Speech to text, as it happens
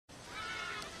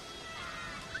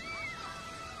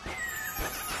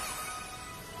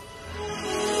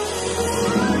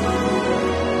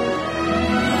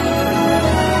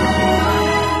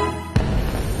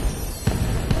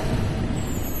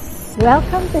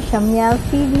Welcome to Shamielle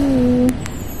TV!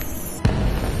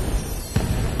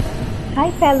 Hi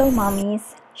fellow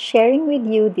mommies! Sharing with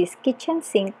you this kitchen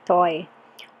sink toy.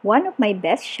 One of my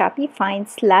best Shoppee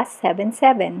finds last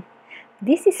 7/7.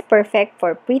 This is perfect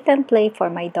for pretend play for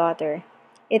my daughter.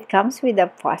 It comes with a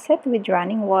faucet with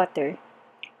running water.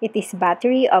 It is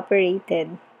battery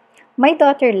operated. My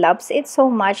daughter loves it so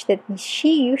much that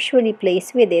she usually plays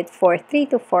with it for 3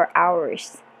 to 4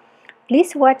 hours.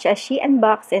 Please watch as she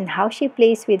unboxes and how she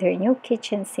plays with her new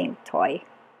kitchen sink toy.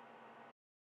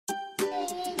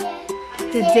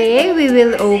 Today we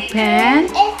will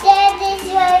open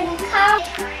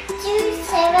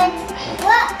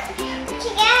Look!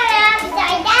 Together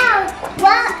upside down!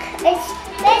 Look! This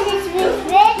is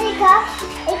vertical.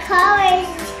 It covers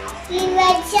the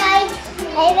red side.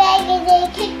 I make it in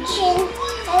the kitchen.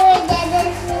 And then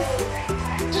this is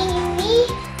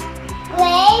kiwi,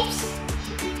 grapes,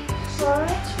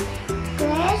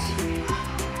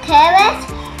 carrot,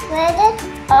 red,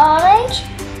 orange,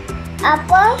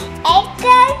 apple, and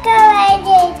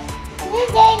cacahuete. This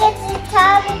is the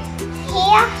carrot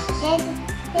here.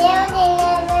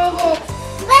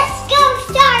 Let's go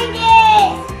start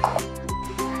it!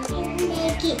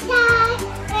 Make it hot,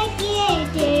 make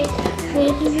it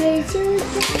make it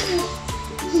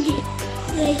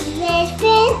let's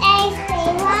spin ice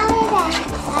cream all of that.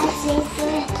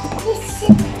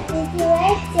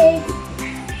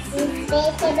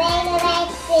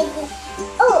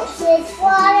 Oh, there's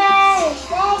water,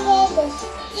 I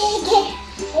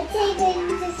take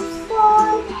the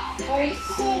spoon and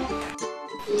shake.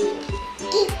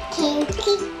 Kitchen,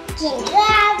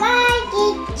 grandma,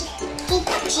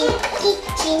 kitchen,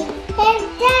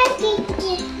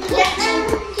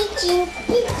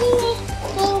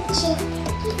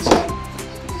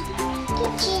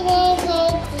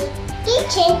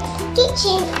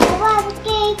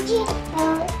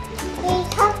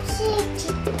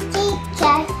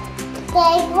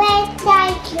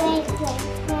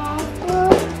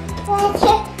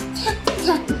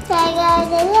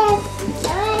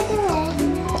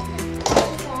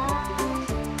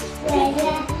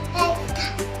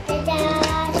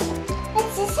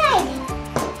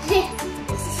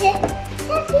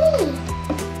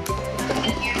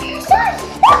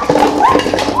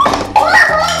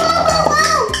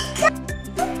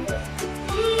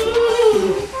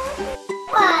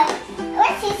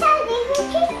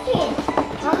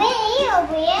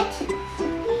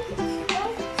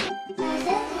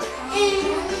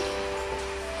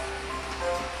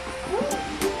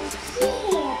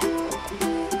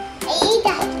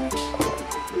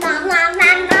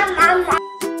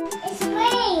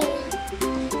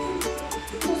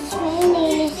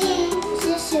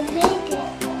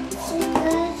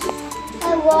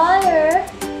 water.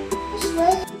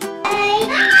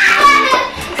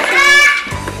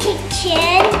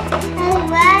 Kitchen and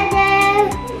water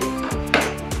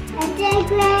and the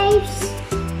grapes.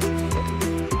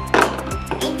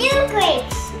 I do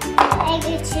grapes. I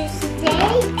get to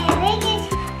stay and make it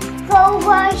go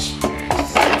wash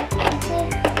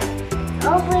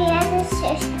over the other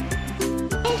side.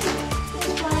 This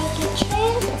is my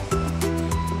kitchen.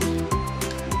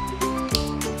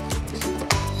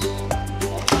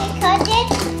 Cut it,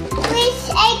 please.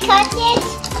 I cut it.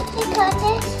 I cut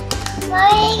it.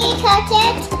 Mommy, cut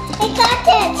it. I cut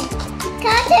it.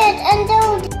 Cut it and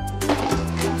don't.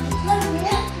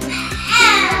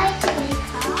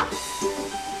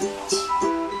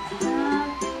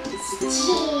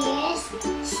 Cheers.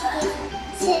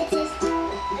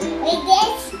 Like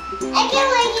this. I can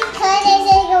let you cut it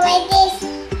and go like this.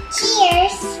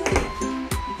 Cheers.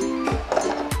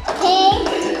 Okay.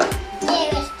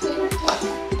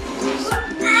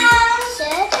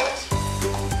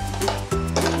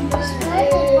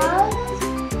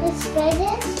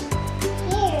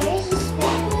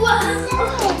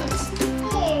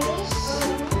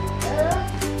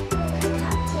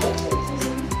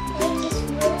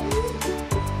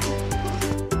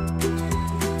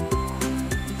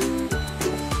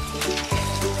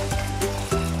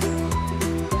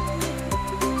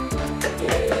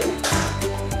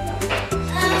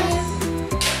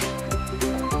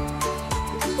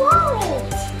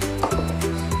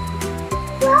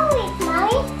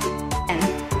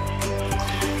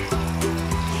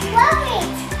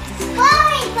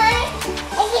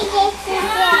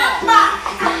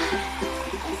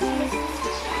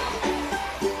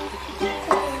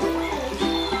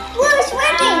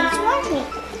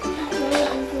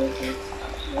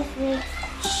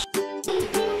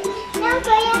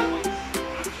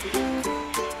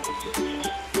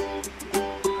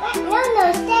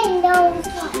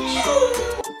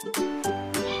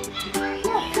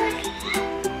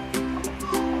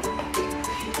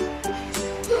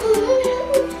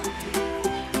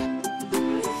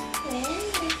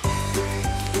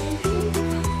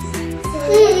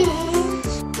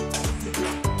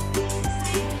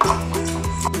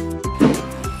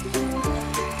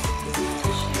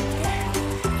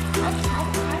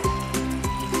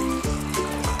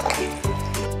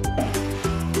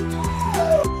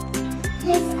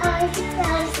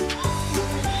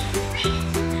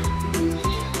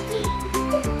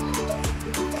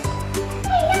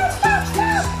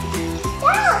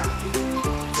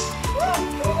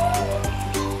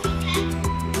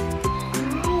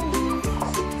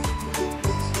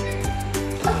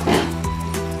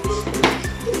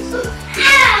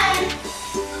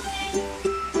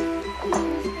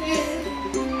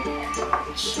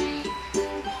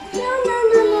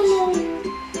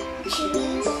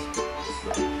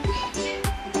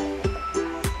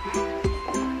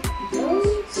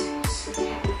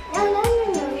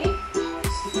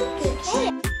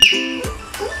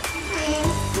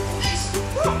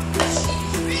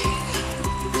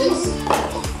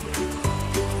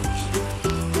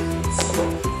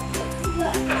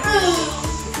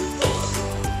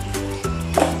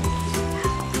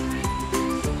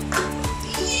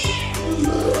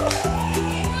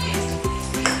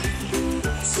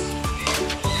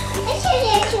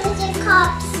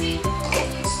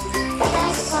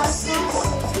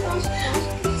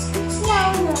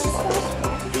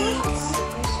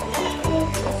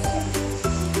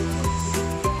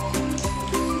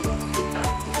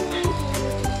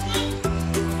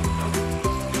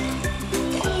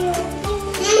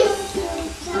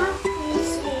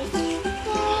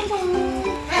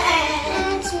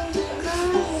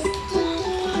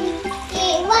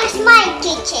 It's my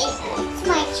kitchen. It's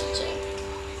my kitchen.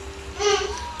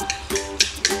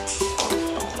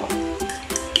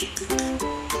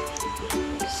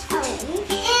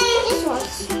 This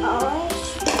one's orange.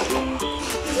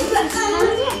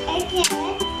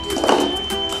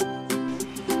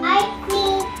 I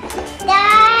think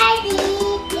Daddy,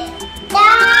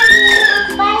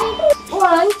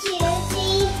 one, two,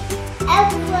 three,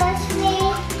 apple plus me.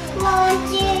 1,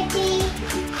 2, 3,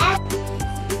 apple.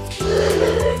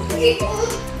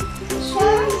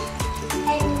 Sure.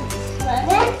 And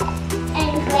lemon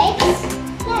and grapes.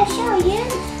 I'll show you.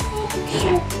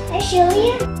 I'll show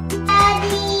you.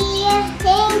 Daddy,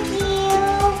 thank you.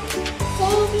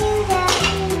 Thank you,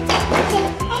 Daddy.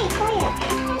 Hey,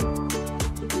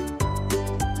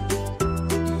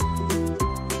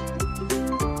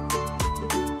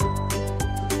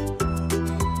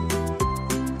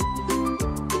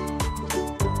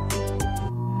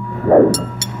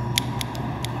 Koya.